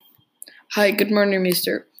Hi, good morning,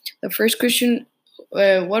 mister. The first question,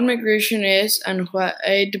 what migration is and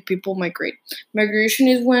why do people migrate? Migration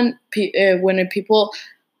is when a people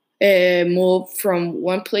move from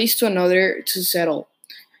one place to another to settle.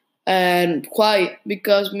 And why?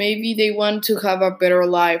 Because maybe they want to have a better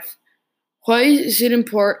life. Why is it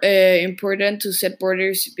important to set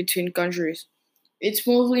borders between countries? It's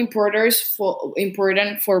mostly important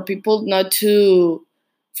for people not to,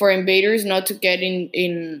 for invaders not to get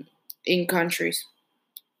in countries.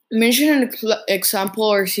 Mention an example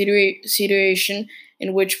or situation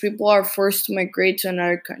in which people are forced to migrate to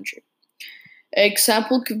another country.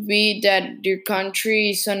 Example could be that your country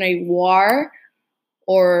is on a war,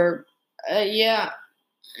 or yeah,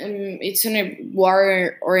 it's in a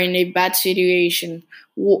war or in a bad situation.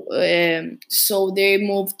 So they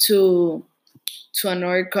move to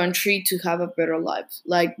another country to have a better life.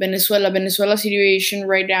 Like Venezuela situation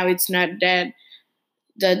right now, it's not that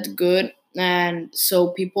good, and so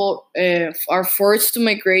people are forced to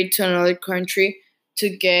migrate to another country to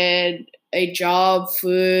get a job,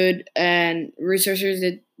 food, and resources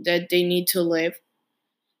that they need to live.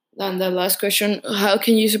 And the last question: how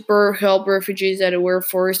can you support help refugees that were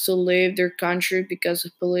forced to leave their country because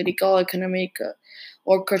of political, economic,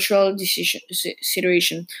 or cultural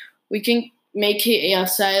situation? We can make it an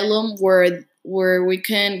asylum where we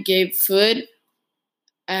can give food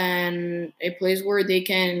and a place where they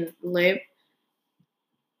can live,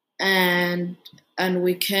 and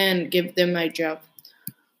we can give them a job.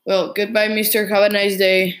 Well, goodbye, Mister. Have a nice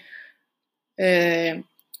day. Uh,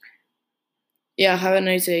 yeah, have a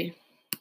nice day.